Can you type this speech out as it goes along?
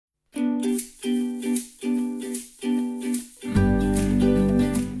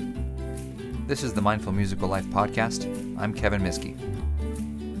This is the Mindful Musical Life podcast. I'm Kevin Miskey.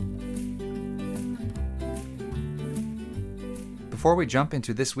 Before we jump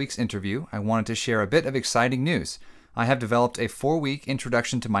into this week's interview, I wanted to share a bit of exciting news. I have developed a 4-week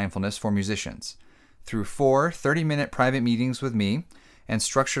introduction to mindfulness for musicians. Through 4 30-minute private meetings with me and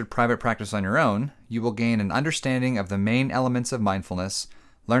structured private practice on your own, you will gain an understanding of the main elements of mindfulness,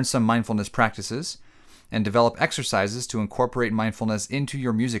 learn some mindfulness practices, and develop exercises to incorporate mindfulness into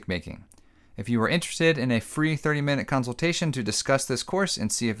your music making. If you are interested in a free 30-minute consultation to discuss this course and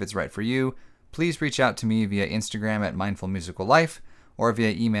see if it's right for you, please reach out to me via Instagram at Mindful Musical Life or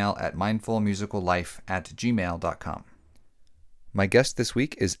via email at mindfulmusicallife@gmail.com. My guest this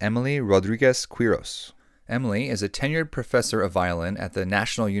week is Emily Rodriguez Quirós. Emily is a tenured professor of violin at the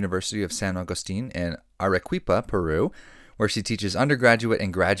National University of San Agustin in Arequipa, Peru, where she teaches undergraduate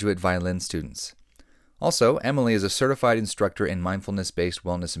and graduate violin students. Also, Emily is a certified instructor in mindfulness-based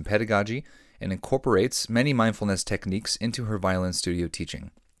wellness and pedagogy and incorporates many mindfulness techniques into her violin studio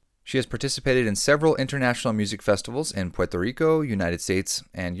teaching. She has participated in several international music festivals in Puerto Rico, United States,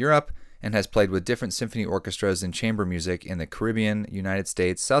 and Europe, and has played with different symphony orchestras and chamber music in the Caribbean, United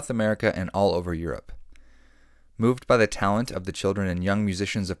States, South America, and all over Europe. Moved by the talent of the children and young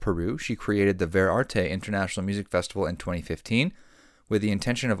musicians of Peru, she created the Ver Arte International Music Festival in 2015, with the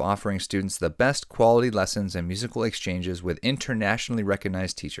intention of offering students the best quality lessons and musical exchanges with internationally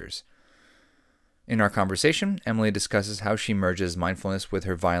recognized teachers. In our conversation, Emily discusses how she merges mindfulness with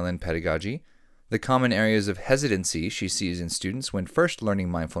her violin pedagogy, the common areas of hesitancy she sees in students when first learning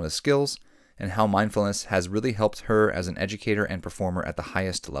mindfulness skills, and how mindfulness has really helped her as an educator and performer at the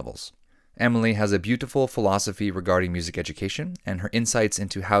highest levels. Emily has a beautiful philosophy regarding music education, and her insights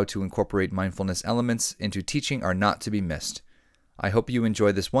into how to incorporate mindfulness elements into teaching are not to be missed. I hope you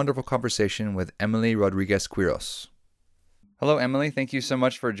enjoy this wonderful conversation with Emily Rodriguez Quirós. Hello, Emily. Thank you so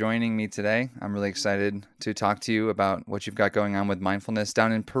much for joining me today. I'm really excited to talk to you about what you've got going on with mindfulness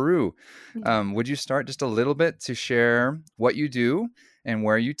down in Peru. Would you start just a little bit to share what you do and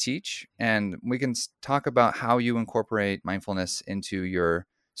where you teach? And we can talk about how you incorporate mindfulness into your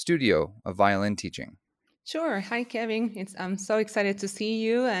studio of violin teaching. Sure. Hi, Kevin. I'm so excited to see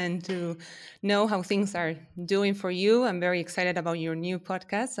you and to know how things are doing for you. I'm very excited about your new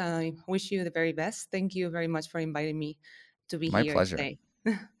podcast. I wish you the very best. Thank you very much for inviting me to be My here pleasure. today.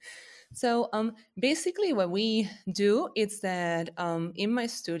 Basically what we do is that in my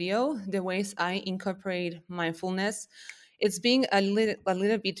studio, the ways I incorporate mindfulness, it's being a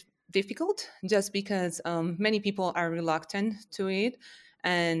little bit difficult just because many people are reluctant to it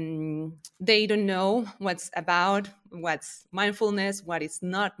and they don't know what's mindfulness, what is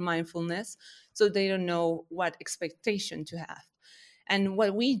not mindfulness. So they don't know what expectation to have. And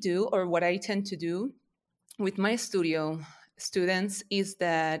what we do, or what I tend to do with my studio students, is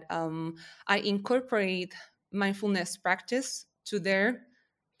that I incorporate mindfulness practice to their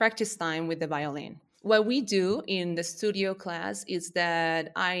practice time with the violin. What we do in the studio class is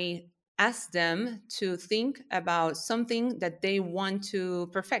that I ask them to think about something that they want to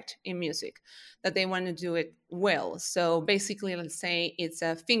perfect in music, that they want to do it well. So basically, let's say it's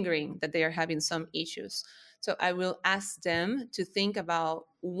a fingering that they are having some issues. So I will ask them to think about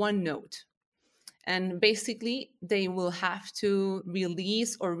one note. And basically, they will have to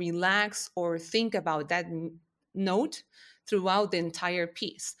release or relax or think about that note throughout the entire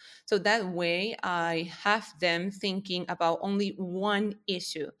piece. So that way, I have them thinking about only one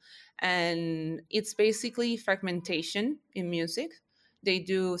issue. And it's basically fragmentation in music. They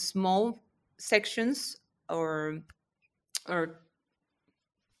do small sections or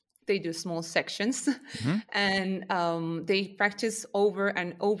they do small sections Mm-hmm. and they practice over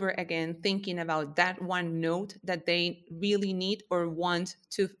and over again thinking about that one note that they really need or want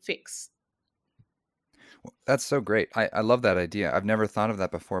to fix. That's so great. I love that idea. I've never thought of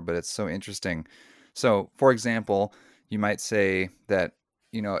that before, but it's so interesting. So, for example, you might say that,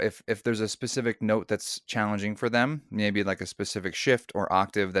 if there's a specific note that's challenging for them, maybe like a specific shift or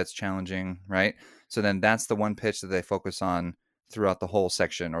octave that's challenging, right? So then that's the one pitch that they focus on throughout the whole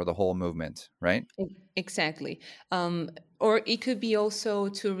section or the whole movement, right? Exactly. Or it could be also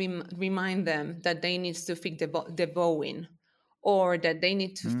to remind them that they need to fix the bowing, or that they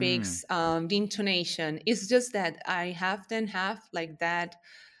need to Mm. fix the intonation. It's just that I have them have like that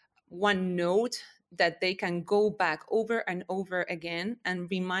one note that they can go back over and over again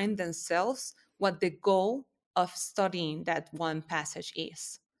and remind themselves what the goal of studying that one passage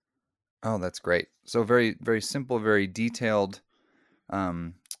is. Oh, that's great. So very, very simple, very detailed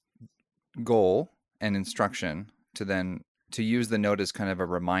um, goal and instruction to use the note as kind of a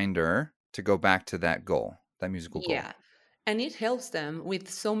reminder to go back to that goal, that musical goal. Yeah, And it helps them with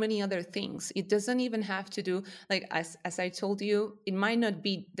so many other things. It doesn't even have to do, like, as I told you, it might not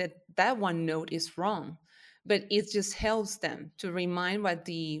be that that one note is wrong, but it just helps them to remind what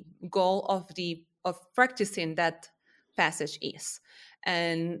the goal of practicing that passage is.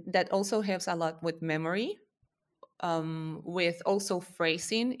 And that also helps a lot with memory, with also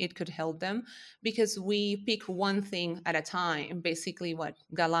phrasing. It could help them because we pick one thing at a time, basically what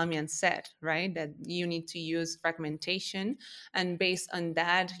Galamian said, right? That you need to use fragmentation, and based on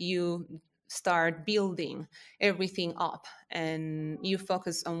that you start building everything up, and you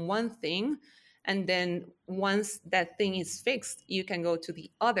focus on one thing, and then once that thing is fixed you can go to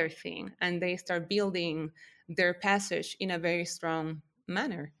the other thing, and they start building their passage in a very strong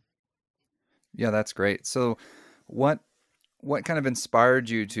manner. Yeah, that's great. So, what what kind of inspired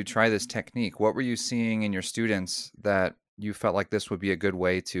you to try this technique? What were you seeing in your students that you felt like this would be a good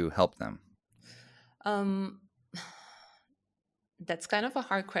way to help them? um, That's kind of a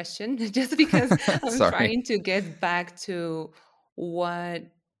hard question, just because I'm Sorry. trying to get back to what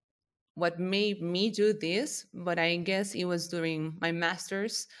what made me do this. But I guess it was during my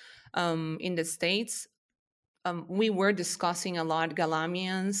master's in the States. We were discussing a lot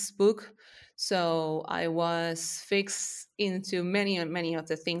Galamian's book, so I was fixed into many and many of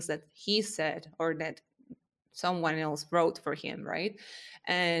the things that he said or that someone else wrote for him, right?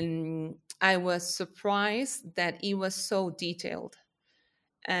 And I was surprised that it was so detailed,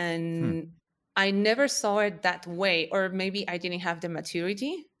 Hmm. and I never saw it that way, or maybe I didn't have the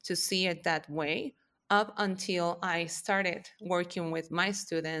maturity to see it that way up until I started working with my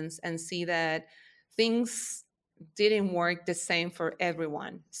students and see that things didn't work the same for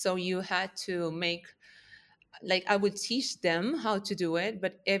everyone. So you had to make, like, I would teach them how to do it,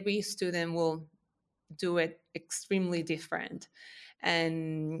 but every student will do it extremely different.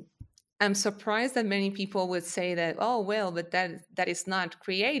 And I'm surprised that many people would say that, oh well, but that is not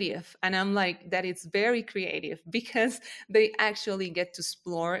creative. And I'm like, that is very creative because they actually get to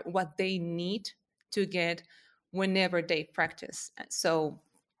explore what they need to get whenever they practice. So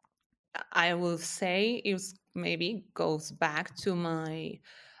I will say it maybe goes back to my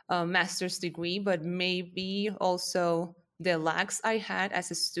master's degree, but maybe also the lacks I had as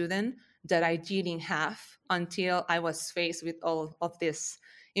a student that I didn't have until I was faced with all of this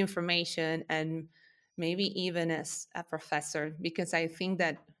information, and maybe even as a professor, because I think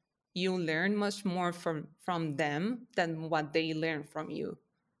that you learn much more from them than what they learn from you.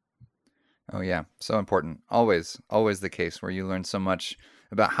 Oh yeah, so important. Always the case where you learn so much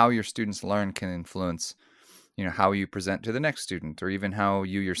about how your students learn can influence, how you present to the next student or even how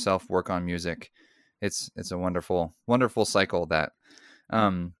you yourself work on music. It's a wonderful cycle that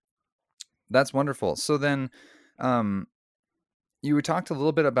um that's wonderful. So then um you talked a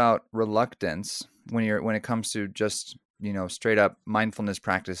little bit about reluctance when it comes to just, straight up mindfulness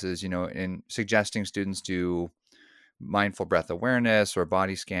practices, in suggesting students do mindful breath awareness or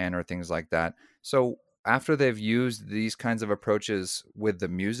body scan or things like that. So after they've used these kinds of approaches with the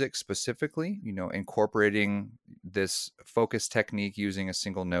music specifically, incorporating this focus technique using a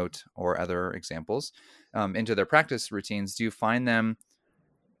single note or other examples into their practice routines, do you find them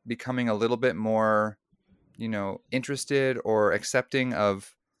becoming a little bit more, interested or accepting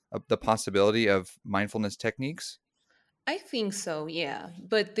of the possibility of mindfulness techniques? I think so, yeah.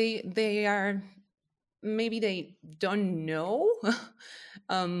 But they are, maybe they don't know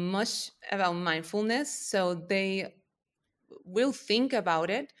much about mindfulness, so they will think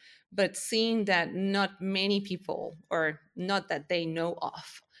about it, but seeing that not many people, or not that they know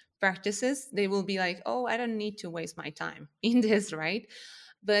of, practices, they will be like, oh, I don't need to waste my time in this, right?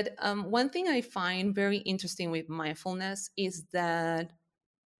 But one thing I find very interesting with mindfulness is that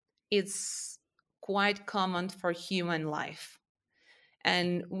it's quite common for human life,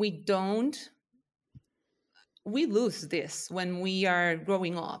 and we lose this when we are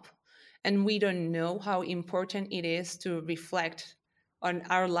growing up, and we don't know how important it is to reflect on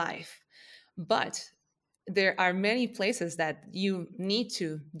our life. But there are many places that you need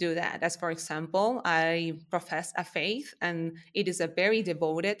to do that. As for example, I profess a faith, and it is a very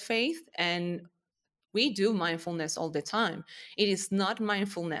devoted faith, and we do mindfulness all the time. It is not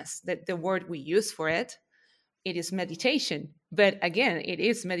mindfulness that the word we use for it, it is meditation, but again it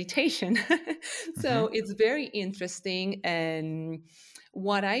is meditation. Hmm. So it's very interesting, and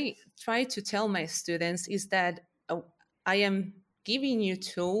what I try to tell my students is that I am giving you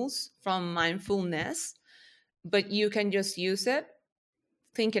tools from mindfulness, but you can just use it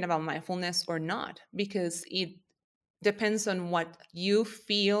thinking about mindfulness or not, because it depends on what you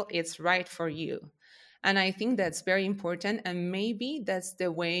feel is right for you. And I think that's very important, and maybe that's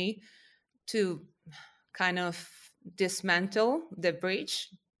the way to kind of dismantle the bridge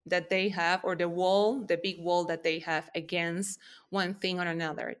that they have, or the wall, the big wall that they have against one thing or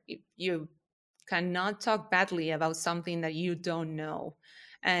another. You cannot talk badly about something that you don't know.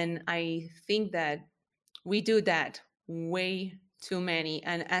 And I think that we do that way too many.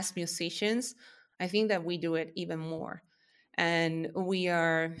 And as musicians, I think that we do it even more. And we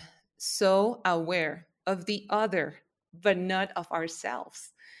are so aware of the other, but not of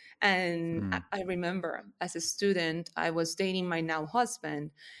ourselves. And I Mm. I remember as a student, I was dating my now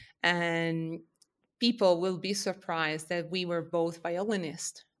husband, and people will be surprised that we were both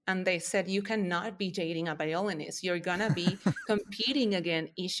violinists. And they said, you cannot be dating a violinist. You're going to be competing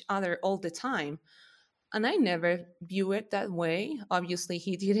against each other all the time. And I never view it that way. Obviously,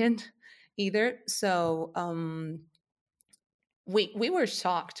 he didn't either. So we were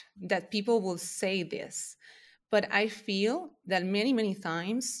shocked that people will say this. But I feel that many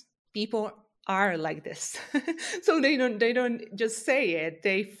times people are like this. So they don't just say it.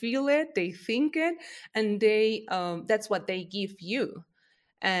 They feel it, they think it, and they that's what they give you.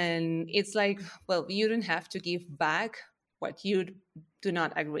 And it's like, well, you don't have to give back what you do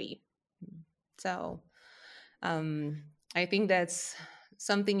not agree. So I think that's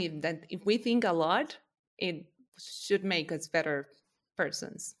something that if we think a lot, it should make us better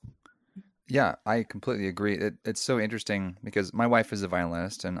persons. Yeah, I completely agree. It's so interesting because my wife is a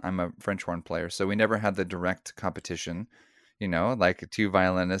violinist and I'm a French horn player, so we never had the direct competition, like two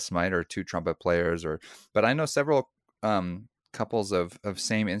violinists might or two trumpet players but I know several couples of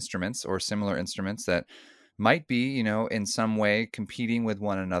same instruments or similar instruments that might be, in some way competing with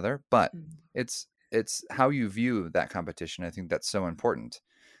one another, but Mm. it's how you view that competition. I think that's so important.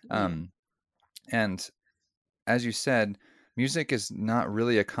 Yeah. Um, and as you said, music is not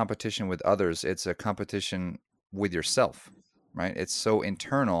really a competition with others. It's a competition with yourself, right? It's so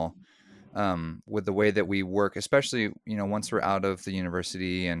internal with the way that we work, especially, once we're out of the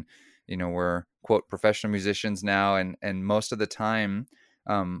university and, we're quote professional musicians now. And most of the time,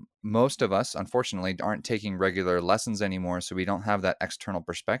 most of us, unfortunately, aren't taking regular lessons anymore. So we don't have that external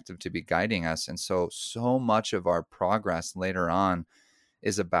perspective to be guiding us. And so much of our progress later on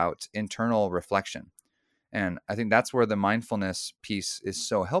is about internal reflection. And I think that's where the mindfulness piece is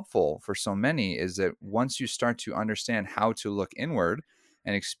so helpful for so many, is that once you start to understand how to look inward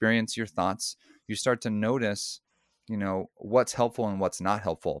and experience your thoughts, you start to notice, what's helpful and what's not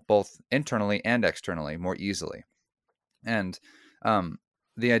helpful, both internally and externally, more easily. And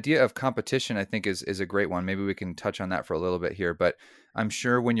the idea of competition, I think, is a great one. Maybe we can touch on that for a little bit here. But I'm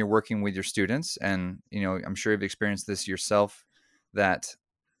sure when you're working with your students, and I'm sure you've experienced this yourself, that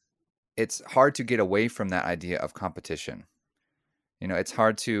it's hard to get away from that idea of competition. It's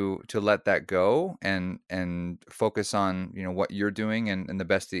hard to let that go and focus on, what you're doing and the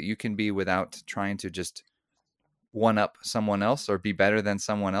best that you can be without trying to just one up someone else or be better than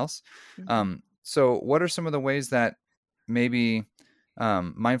someone else. Mhm. So what are some of the ways that maybe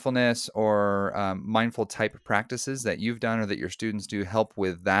mindfulness or mindful type practices that you've done or that your students do help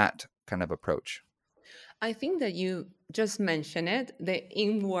with that kind of approach? I think that you just mentioned it, the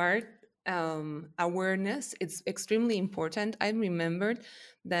inward awareness. It's extremely important. I remembered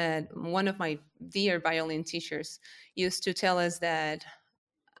that one of my dear violin teachers used to tell us that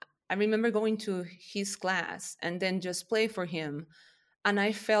I remember going to his class and then just play for him, and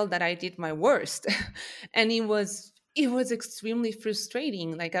I felt that I did my worst. And it was extremely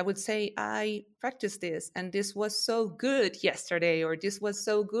frustrating. Like I would say, I practiced this and this was so good yesterday, or this was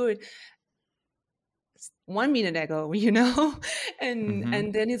so good 1 minute ago, and Hmm.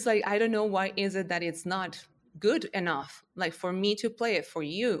 and then it's like, I don't know, why is it that it's not good enough, like for me to play it for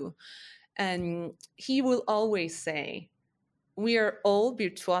you? And he will always say, we are all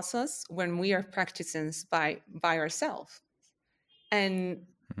virtuosos when we are practicing by ourselves. And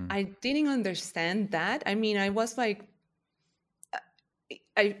Hmm. I didn't understand that. I mean, I was like,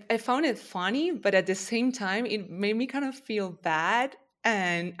 I found it funny, but at the same time it made me kind of feel bad,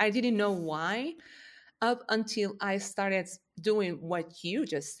 and I didn't know why, up until I started doing what you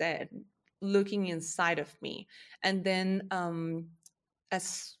just said, looking inside of me. And then,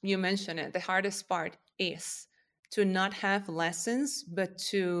 as you mentioned it, the hardest part is to not have lessons, but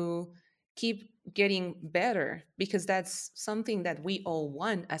to keep getting better, because that's something that we all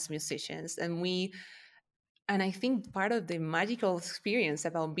want as musicians. And I think part of the magical experience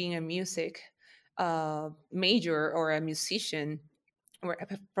about being a music major or a musician or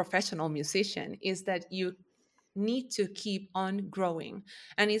a professional musician is that you need to keep on growing,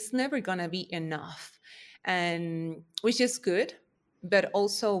 and it's never going to be enough, and which is good, but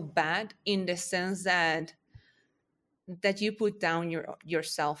also bad in the sense that you put down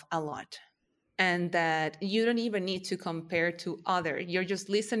yourself a lot. and that you don't even need to compare to other. You're just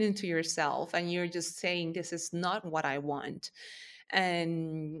listening to yourself and you're just saying, this is not what I want.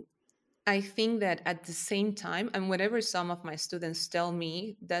 And I think that at the same time, and whenever some of my students tell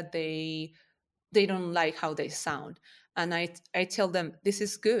me that they don't like how they sound, and I tell them, this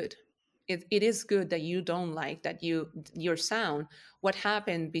is good. It is good that you don't like that your sound. What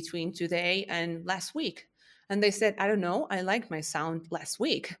happened between today and last week? And they said, I don't know, I liked my sound last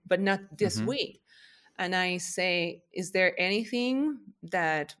week but not this Hmm. week. And I say, is there anything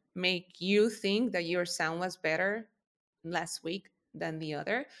that make you think that your sound was better last week than the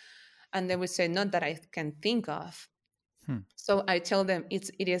other? And they would say, not that I can think of. Hmm. So I tell them,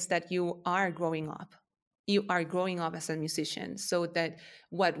 it is that you are growing up. You are growing up as a musician, so that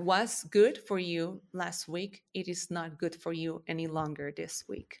what was good for you last week, it is not good for you any longer this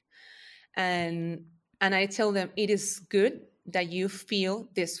week. And I tell them, it is good that you feel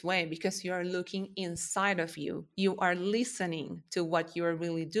this way because you are looking inside of you. You are listening to what you're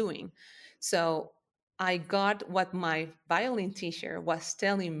really doing. So I got what my violin teacher was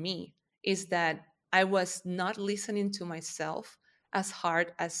telling me, is that I was not listening to myself as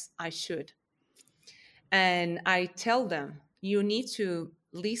hard as I should. And I tell them, you need to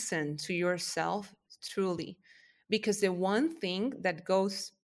listen to yourself truly. Because the one thing that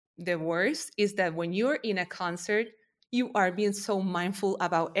goes the worst is that when you're in a concert, you are being so mindful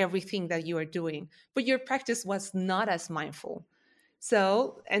about everything that you are doing, but your practice was not as mindful.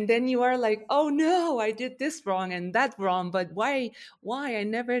 So, and then you are like, oh no, I did this wrong and that wrong, but why I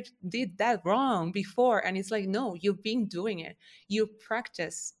never did that wrong before? And it's like, no, you've been doing it. You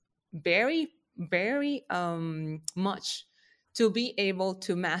practice very, very much to be able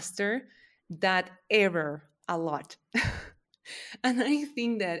to master that error a lot. And I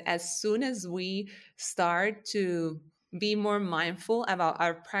think that as soon as we start to be more mindful about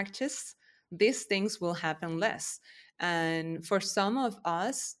our practice, these things will happen less. And for some of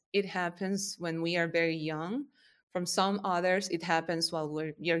us, it happens when we are very young. From some others, it happens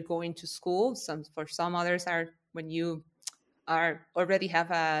while you're going to school. For some others are when you are already have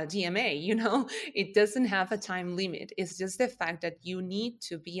a DMA, it doesn't have a time limit. It's just the fact that you need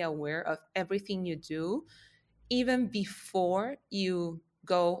to be aware of everything you do even before you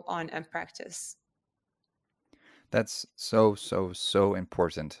go on and practice. That's so, so, so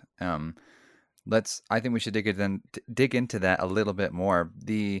important. I think we should dig into that a little bit more.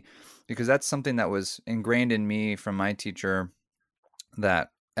 Because that's something that was ingrained in me from my teacher, that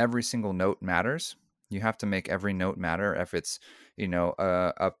every single note matters. You have to make every note matter. If it's,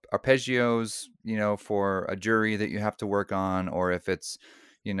 arpeggios, for a jury that you have to work on, or if it's,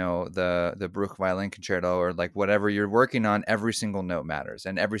 the Bruch violin concerto, or like whatever you're working on, every single note matters,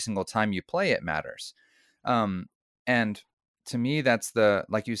 and every single time you play it matters. Um, and to me, that's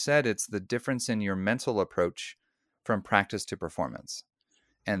like you said, it's the difference in your mental approach from practice to performance.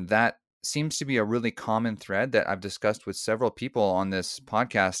 And that seems to be a really common thread that I've discussed with several people on this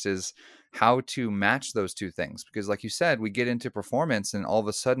podcast, is how to match those two things. Because like you said, we get into performance and all of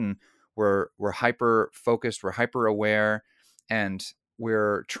a sudden we're hyper focused, we're hyper aware, and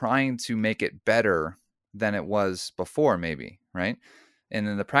we're trying to make it better than it was before, maybe, right? And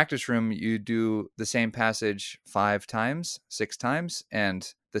in the practice room, you do the same passage 5 times, 6 times,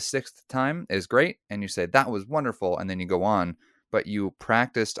 and the sixth time is great. And you say, that was wonderful. And then you go on, but you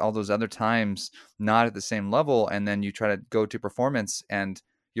practiced all those other times not at the same level. And then you try to go to performance, and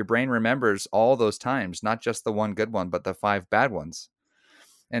your brain remembers all those times, not just the one good one, but the 5 bad ones.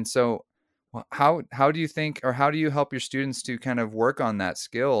 And so, how do you think, or how do you help your students to kind of work on that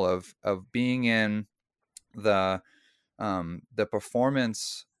skill of being in the the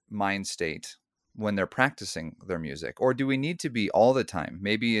performance mind state when they're practicing their music? Or do we need to be all the time?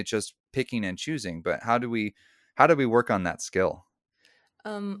 Maybe it's just picking and choosing, but how do we work on that skill?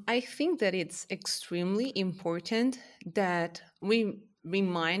 I think that it's extremely important that we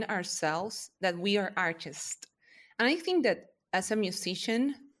remind ourselves that we are artists. And I think that as a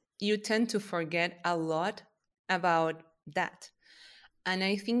musician, you tend to forget a lot about that. And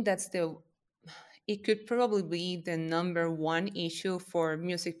I think it could probably be the number one issue for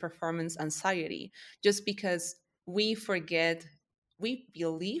music performance anxiety, just because we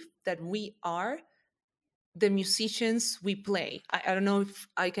believe that we are the musicians we play. I don't know if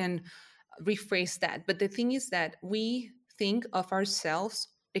I can rephrase that, but the thing is that we think of ourselves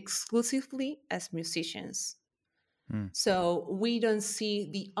exclusively as musicians. Hmm. So we don't see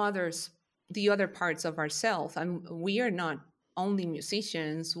the other parts of ourselves. And we are not only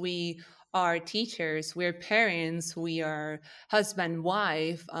musicians, we are teachers, we're parents, we are husband,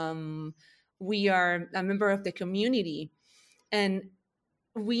 wife, we are a member of the community. And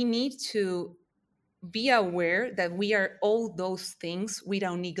we need to be aware that we are all those things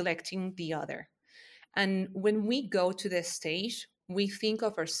without neglecting the other. And when we go to the stage, we think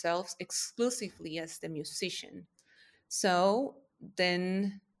of ourselves exclusively as the musician. So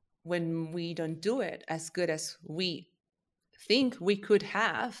then when we don't do it as good as we think we could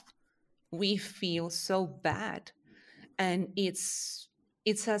have, we feel so bad. And it's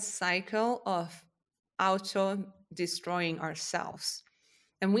a cycle of auto destroying ourselves.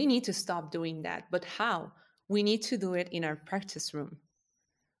 And we need to stop doing that. But how? We need to do it in our practice room.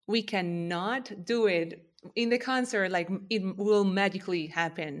 We cannot do it in the concert like it will magically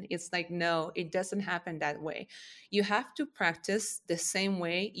happen. It's like, no, it doesn't happen that way. You have to practice the same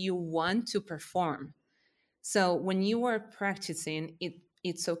way you want to perform. So when you are practicing it,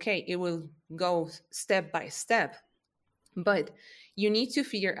 it's okay, it will go step by step, but you need to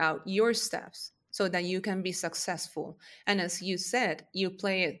figure out your steps so that you can be successful. And as you said, you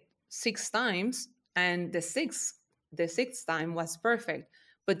play it 6 times, and the sixth time was perfect.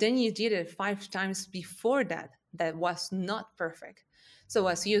 But then you did it 5 times before that that was not perfect. So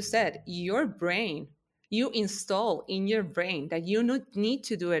as you said, your brain, you install in your brain that you need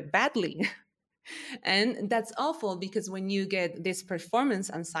to do it badly. And that's awful because when you get this performance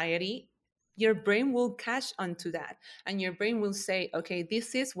anxiety, your brain will catch onto that and your brain will say, okay,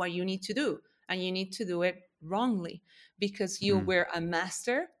 this is what you need to do. And you need to do it wrongly because you Mm. were a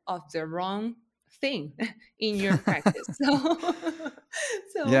master of the wrong thing in your practice.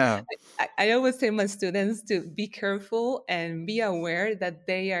 So Yeah. I always tell my students to be careful and be aware that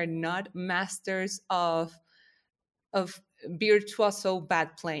they are not masters of virtuoso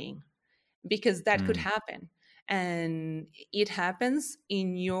bad playing, because that could Mm. happen, and it happens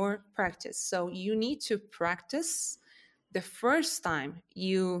in your practice. So you need to practice the first time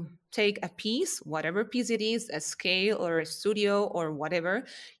you take a piece, whatever piece it is, a scale or a studio or whatever.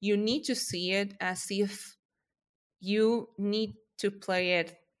 You need to see it as if you need to play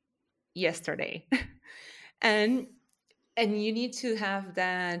it yesterday. and and you need to have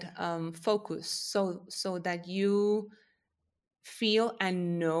that focus, so that you feel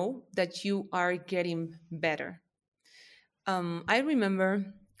and know that you are getting better. I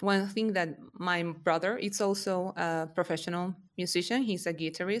remember one thing that my brother, it's also a professional musician. He's a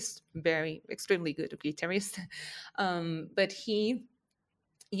guitarist, very extremely good guitarist. But he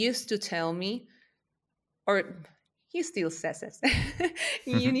used to tell me, or he still says it,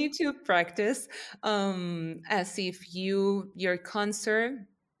 you need to practice as if your concert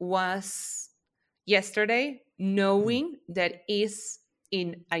was yesterday, knowing that is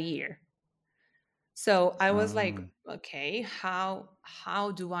in a year. So I was like, Um, okay,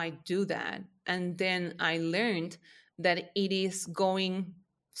 how do I do that? And then I learned that it is going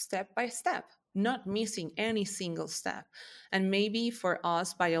step by step, not missing any single step. And maybe for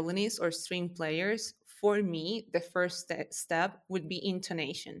us violinists or string players, for me, the first step would be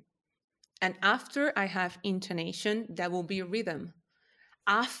intonation. And after I have intonation, that will be rhythm.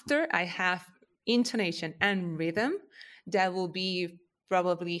 After I have intonation and rhythm, that will be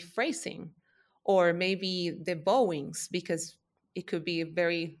probably phrasing or maybe the bowings, because it could be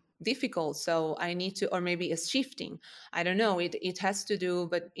very difficult. So I need to, or maybe it's shifting. I don't know. It has to do,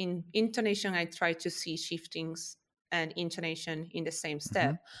 but in intonation, I try to see shiftings and intonation in the same mhm.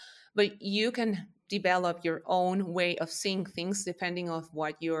 step. But you can develop your own way of seeing things depending of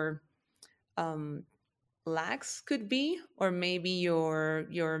what your um, lacks could be, or maybe your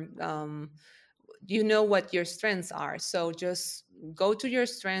you know what your strengths are, so just go to your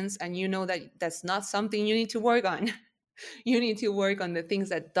strengths, and you know that that's not something you need to work on. You need to work on the things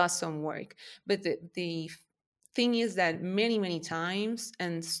that doesn't work. But the thing is that many times,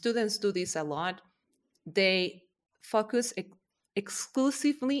 and students do this a lot, they focus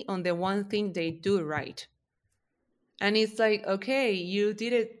exclusively on the one thing they do right. And it's like, okay, you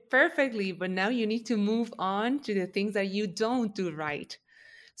did it perfectly, but now you need to move on to the things that you don't do right.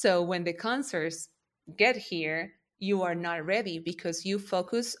 So when the concerts get here, you are not ready because you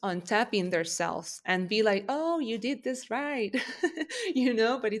focus on tapping themselves and be like, oh, you did this right.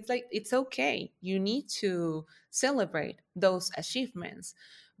 But it's like, it's okay. You need to celebrate those achievements.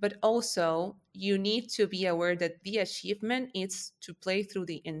 But also, you need to be aware that the achievement is to play through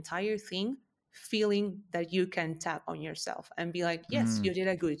the entire thing, feeling that you can tap on yourself and be like, yes, Mm. you did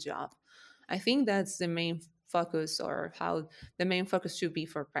a good job. I think that's the main focus, or how the main focus should be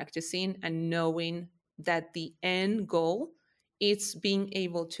for practicing, and knowing that the end goal is being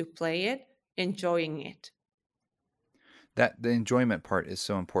able to play it, enjoying it. That the enjoyment part is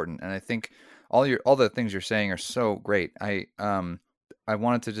so important, and I think all the things you're saying are so great. I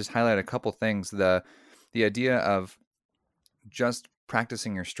wanted to just highlight a couple things. The idea of just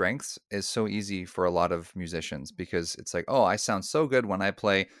practicing your strengths is so easy for a lot of musicians because it's like, oh, I sound so good when I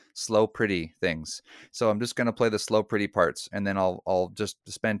play slow, pretty things. So I'm just going to play the slow, pretty parts. And then I'll just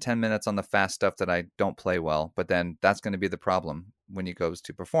spend 10 minutes on the fast stuff that I don't play well. But then that's going to be the problem when he goes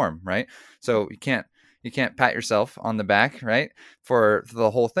to perform, right? So you can't pat yourself on the back, right? For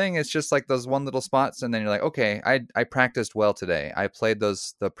the whole thing. It's just like those one little spots. And then you're like, okay, I practiced well today. I played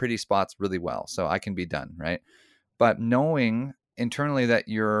the pretty spots really well. So I can be done, right? But knowing internally that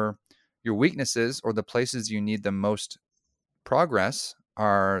your weaknesses or the places you need the most progress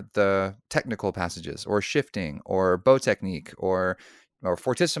are the technical passages or shifting or bow technique or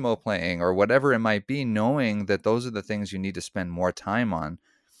fortissimo playing or whatever it might be, knowing that those are the things you need to spend more time on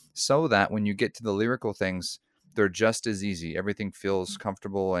so that when you get to the lyrical things, they're just as easy. Everything feels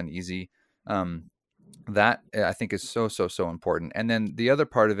comfortable and easy. um, that I think is so so so important. And then the other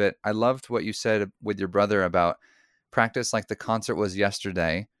part of it, I loved what you said with your brother about practice like the concert was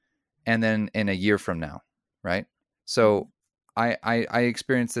yesterday and then in a year from now, right? So I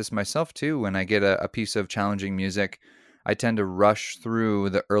experience this myself too. When I get a piece of challenging music, I tend to rush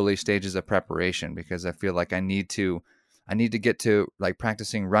through the early stages of preparation because I feel like I need to get to like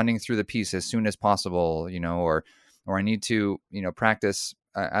practicing running through the piece as soon as possible, or I need to, practice.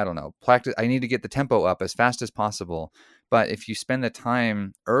 I don't know, practice. I need to get the tempo up as fast as possible. But if you spend the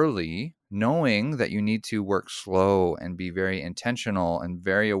time early knowing that you need to work slow and be very intentional and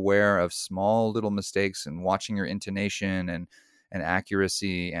very aware of small little mistakes and watching your intonation and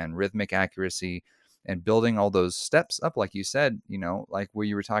accuracy and rhythmic accuracy and building all those steps up, like you said, like what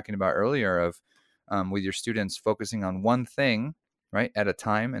you were talking about earlier of with your students focusing on one thing, right, at a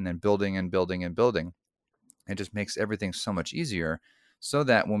time and then building and building and building. It just makes everything so much easier so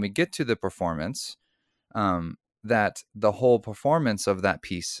that when we get to the performance, that the whole performance of that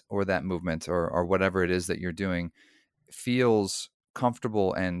piece or that movement or whatever it is that you're doing feels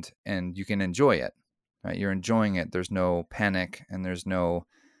comfortable and you can enjoy it, right? You're enjoying it. There's no panic and there's no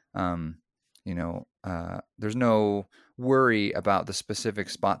there's no worry about the specific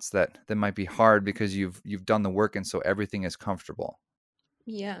spots that might be hard because you've done the work and so everything is comfortable.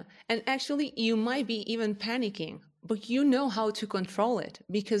 Yeah. And actually, you might be even panicking, but you know how to control it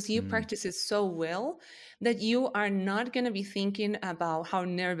because you Mm, practice it so well that you are not going to be thinking about how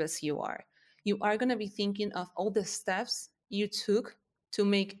nervous you are. You are going to be thinking of all the steps you took to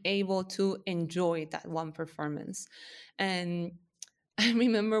make able to enjoy that one performance. And I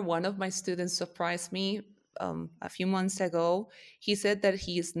remember one of my students surprised me a few months ago. He said that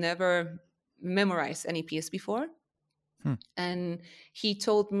he's never memorized any piece before, hmm, and he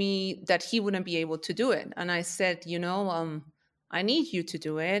told me that he wouldn't be able to do it. And I said, I need you to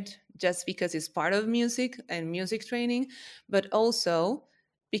do it just because it's part of music and music training, but also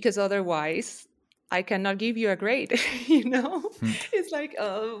because otherwise I cannot give you a grade. hmm, It's like,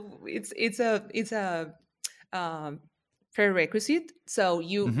 it's a um, prerequisite, so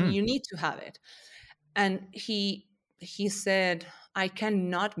you hmm. you need to have it. And he said, I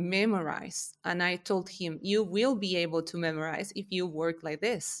cannot memorize. And I told him, you will be able to memorize if you work like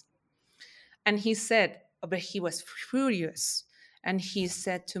this. And he said, but he was furious, and he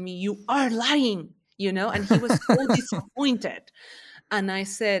said to me, you are lying, and he was so disappointed. And I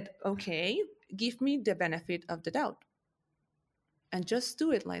said, okay, give me the benefit of the doubt and just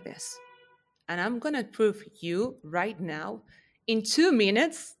do it like this, and I'm going to prove you right now in 2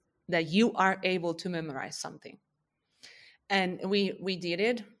 minutes that you are able to memorize something. And we did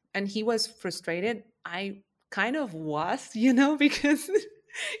it, and he was frustrated. I kind of was, because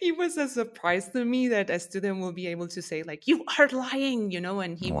it was a surprise to me that a student will be able to say like, you are lying,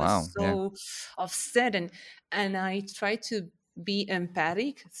 and he Wow. was Yeah. so upset. And I tried to be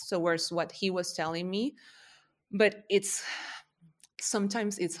empathic towards what he was telling me, but it's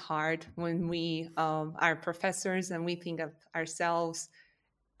sometimes it's hard when we are professors and we think of ourselves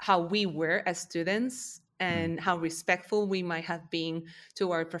how we were as students Mm, and how respectful we might have been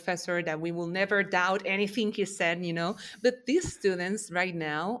to our professor, that we will never doubt anything he said. But these students right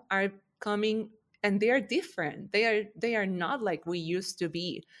now are coming, and they are different. They are not like we used to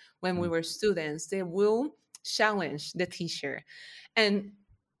be when we mm, were students. They will challenge the teacher, and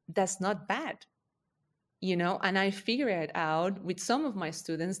that's not bad. And I figured it out with some of my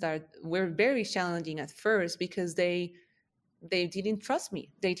students that were very challenging at first because they didn't trust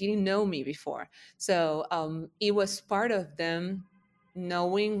me, they didn't know me before. So it was part of them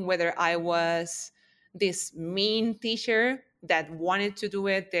knowing whether I was this mean teacher that wanted to do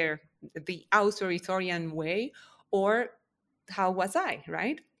it the authoritarian way, or how was I,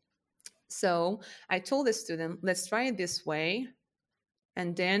 right? So I told the student, let's try it this way.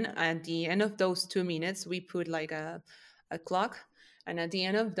 And then at the end of those 2 minutes, we put like a clock, And at the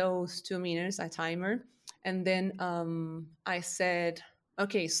end of those 2 minutes, I timer. And then I said,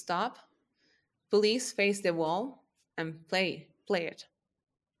 okay, stop. Please face the wall and play it.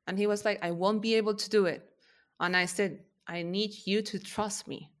 And he was like, I won't be able to do it. And I said, I need you to trust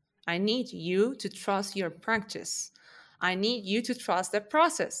me. I need you to trust your practice. I need you to trust the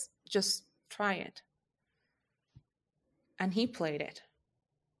process. Just try it. And he played it.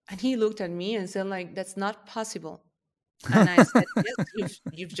 And he looked at me and said, like, that's not possible. And I said, yes,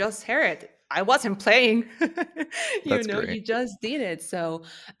 you've just heard it. I wasn't playing. That's great. You just did it. So,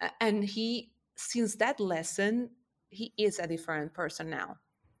 and he, since that lesson, he is a different person now.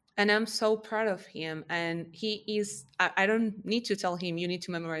 And I'm so proud of him. And he is, I don't need to tell him, you need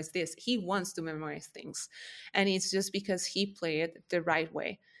to memorize this. He wants to memorize things. And it's just because he played it the right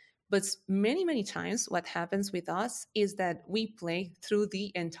way. But many, many times, what happens with us is that we play through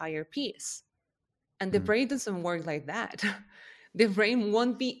the entire piece. And the Mm. brain doesn't work like that. The brain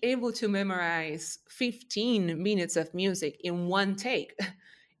won't be able to memorize 15 minutes of music in one take.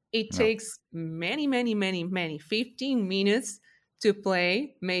 It No. takes many, many, many, many 15 minutes to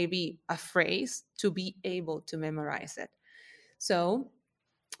play maybe a phrase to be able to memorize it. So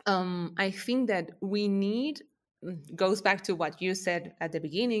I think that we need, goes back to what you said at the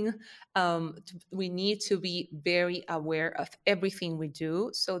beginning, we need to be very aware of everything we do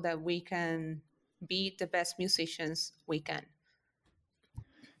so that we can be the best musicians we can.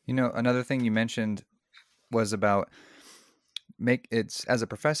 Another thing you mentioned was about make it's as a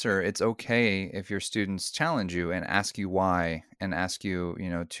professor, it's okay if your students challenge you and ask you why and ask you,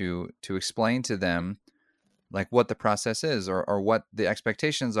 to explain to them like what the process is or what the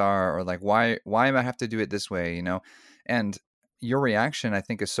expectations are or like why I have to do it this way. And your reaction, I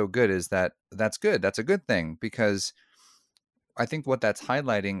think, is so good, is that's good. That's a good thing, because I think what that's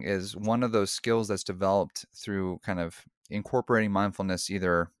highlighting is one of those skills that's developed through kind of incorporating mindfulness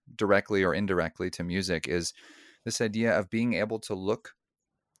either directly or indirectly to music, is this idea of being able to look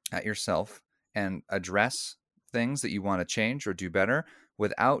at yourself and address things that you want to change or do better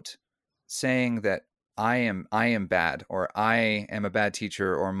without saying that I am bad, or I am a bad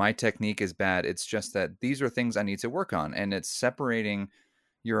teacher, or my technique is bad. It's just that these are things I need to work on, and it's separating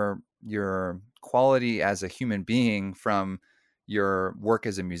your quality as a human being from your work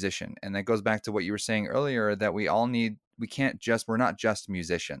as a musician. And that goes back to what you were saying earlier, that we're not just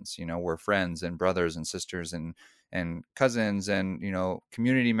musicians. We're friends and brothers and sisters and cousins and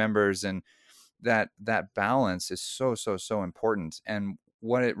community members, and that balance is so so so important. And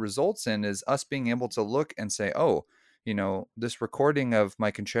what it results in is us being able to look and say, oh, this recording of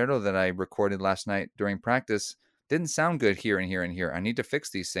my concerto that I recorded last night during practice didn't sound good here and here and here. I need to fix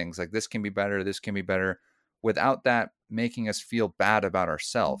these things. Like, this can be better, this can be better, without that making us feel bad about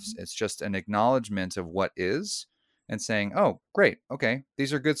ourselves. It's just an acknowledgement of what is, and saying, oh, great, okay,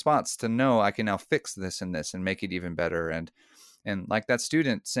 these are good spots to know I can now fix this and make it even better. And like that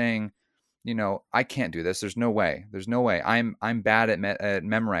student saying, I can't do this. There's no way. There's no way. I'm bad at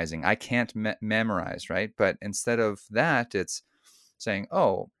memorizing. I can't memorize, right? But instead of that, it's saying,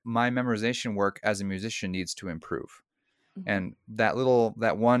 oh, my memorization work as a musician needs to improve. Mhm. And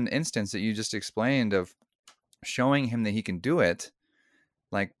that one instance that you just explained of showing him that he can do it,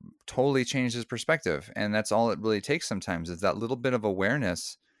 like, totally changed his perspective. And that's all it really takes sometimes, is that little bit of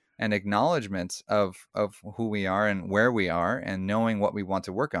awareness and acknowledgement of who we are and where we are, and knowing what we want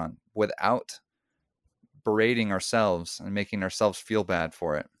to work on without berating ourselves and making ourselves feel bad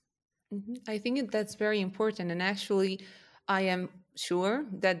for it. I think that's very important. And actually, I am sure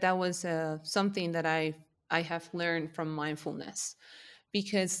that that was something that I have learned from mindfulness,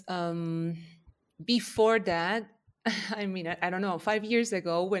 because before that, I mean, I don't know, 5 years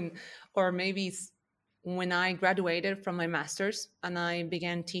ago, or maybe when I graduated from my master's and I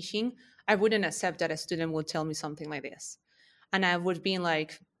began teaching, I wouldn't accept that a student would tell me something like this. And I would be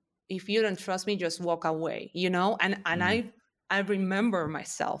like, if you don't trust me, just walk away. And Mm. I remember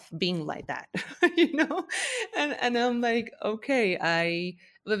myself being like that, you know? And I'm like, okay,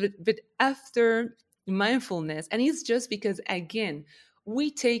 but after mindfulness, and it's just because, again, we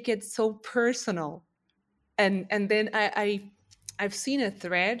take it so personal. And then I've seen a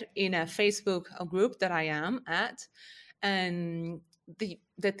thread in a Facebook group that I am at, and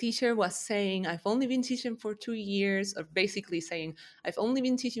the teacher was saying, I've only been teaching for 2 years, or basically saying, I've only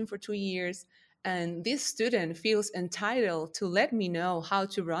been teaching for 2 years, and this student feels entitled to let me know how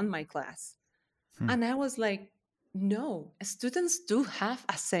to run my class. Hmm. And I was like, no, students do have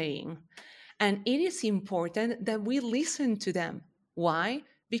a saying. And it is important that we listen to them. Why?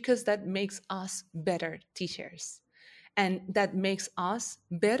 Because that makes us better teachers. And that makes us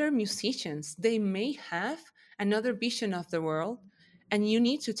better musicians. They may have another vision of the world, And you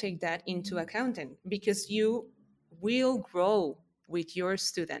need to take that into account because you will grow with your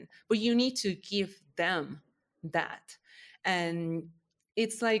student, but you need to give them that. And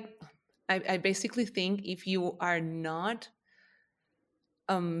it's like, I basically think if you are not,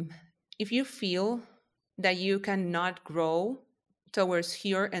 um, if you feel that you cannot grow towards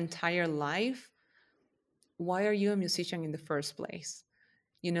your entire life, why are you a musician in the first place?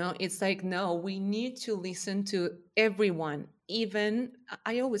 You know, it's like, no, we need to listen to everyone. Even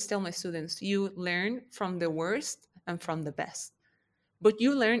I always tell my students, you learn from the worst and from the best, but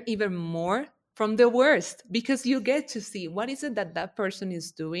you learn even more from the worst because you get to see what is it that that person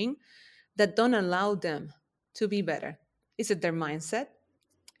is doing that don't allow them to be better. Is it their mindset?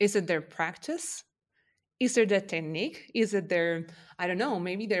 Is it their practice? Is it the technique? Is it their, I don't know,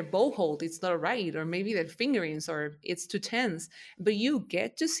 maybe their bow hold, it's not right, or maybe their fingerings, or it's too tense. But you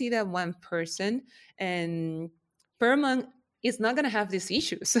get to see that one person, and Perman is not going to have these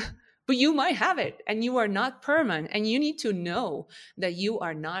issues, but you might have it, and you are not Perman, and you need to know that you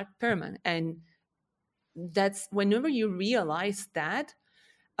are not Perman. And that's whenever you realize that,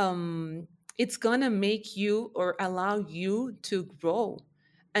 um, it's gonna make you or allow you to grow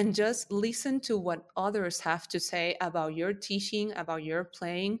and just listen to what others have to say about your teaching, about your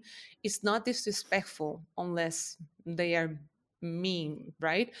playing. It's not disrespectful unless they are mean,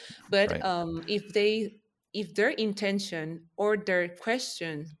 right? But Right. if their intention or their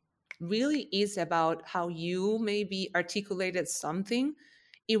question really is about how you maybe articulated something,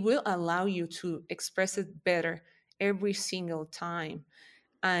 it will allow you to express it better every single time.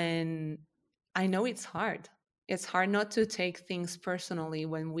 And I know it's hard. It's hard not to take things personally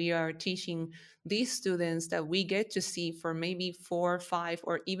when we are teaching these students that we get to see for maybe 4, 5,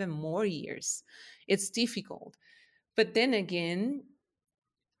 or even more years. It's difficult. But then again,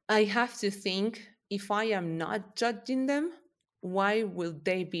 I have to think, if I am not judging them, why will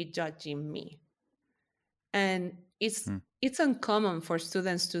they be judging me? And Hmm. it's uncommon for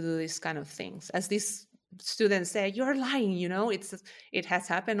students to do these kind of things. As these students say, you're lying, it has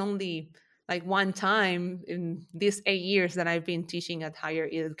happened only like one time in these 8 years that I've been teaching at higher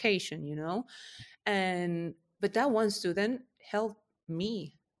education. And but that one student helped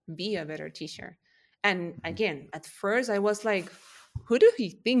me be a better teacher. And again, at first I was like, who do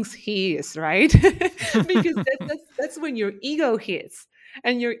he thinks he is, right? Because that's when your ego hits,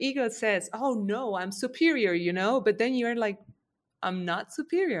 and your ego says, oh no, I'm superior. But then you're like, I'm not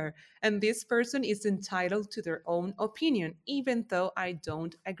superior, and this person is entitled to their own opinion, even though I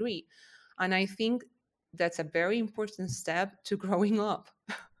don't agree. And I think that's a very important step to growing up,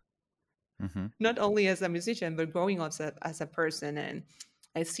 Hmm. not only as a musician, but growing up as a person. And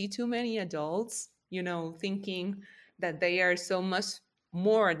I see too many adults, thinking that they are so much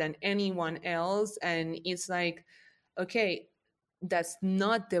more than anyone else. And it's like, okay, that's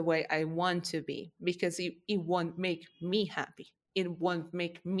not the way I want to be, because it won't make me happy. It won't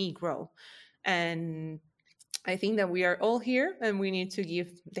make me grow. And I think that we are all here, and we need to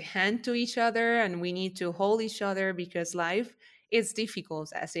give the hand to each other, and we need to hold each other, because life is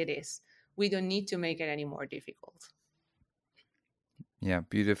difficult as it is. We don't need to make it any more difficult. Yeah,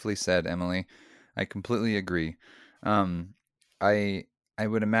 beautifully said, Emily. I completely agree. Um, I I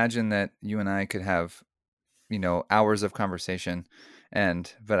would imagine that you and I could have, hours of conversation,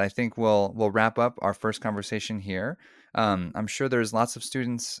 but I think we'll wrap up our first conversation here. I'm sure there's lots of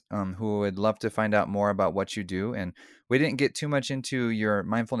students who would love to find out more about what you do, and we didn't get too much into your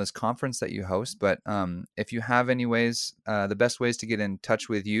mindfulness conference that you host. But if you have any ways, the best ways to get in touch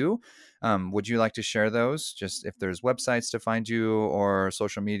with you, would you like to share those? Just if there's websites to find you or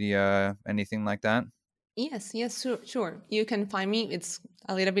social media, anything like that? Yes, yes, sure, sure. You can find me. It's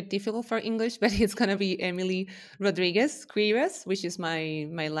a little bit difficult for English, but it's gonna be Emily Rodriguez Quirós, which is my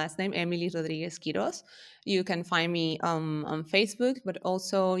last name, Emily Rodriguez Quirós. You can find me on Facebook, but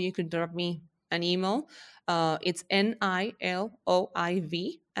also you could drop me an email. It's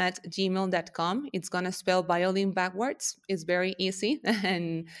NILOIV@gmail.com. It's gonna spell violin backwards. It's very easy,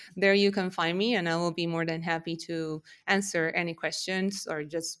 and there you can find me, and I will be more than happy to answer any questions or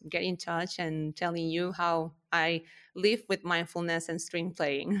just get in touch and telling you how I live with mindfulness and string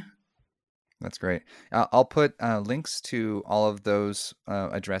playing. That's great. I'll put links to all of those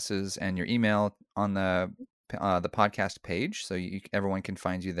addresses and your email on the podcast page, so everyone can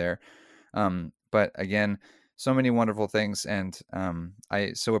find you there. But again, so many wonderful things, and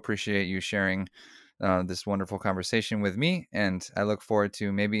I so appreciate you sharing this wonderful conversation with me. And I look forward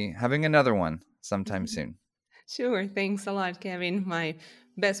to maybe having another one sometime soon. Sure. Thanks a lot, Kevin. My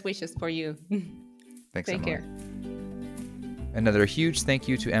best wishes for you. Thanks, Take Emily. care. Another huge thank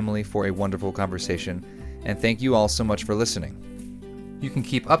you to Emily for a wonderful conversation, and thank you all so much for listening. You can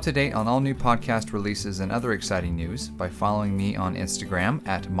keep up to date on all new podcast releases and other exciting news by following me on Instagram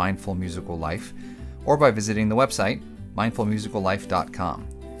at Mindful Musical Life or by visiting the website mindfulmusicallife.com.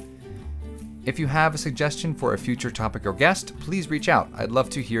 If you have a suggestion for a future topic or guest, please reach out. I'd love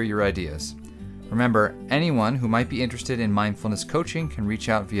to hear your ideas. Remember, anyone who might be interested in mindfulness coaching can reach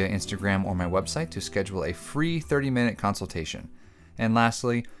out via Instagram or my website to schedule a free 30-minute consultation. And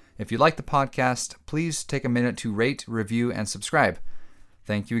lastly, if you like the podcast, please take a minute to rate, review, and subscribe.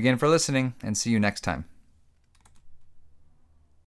 Thank you again for listening, and see you next time.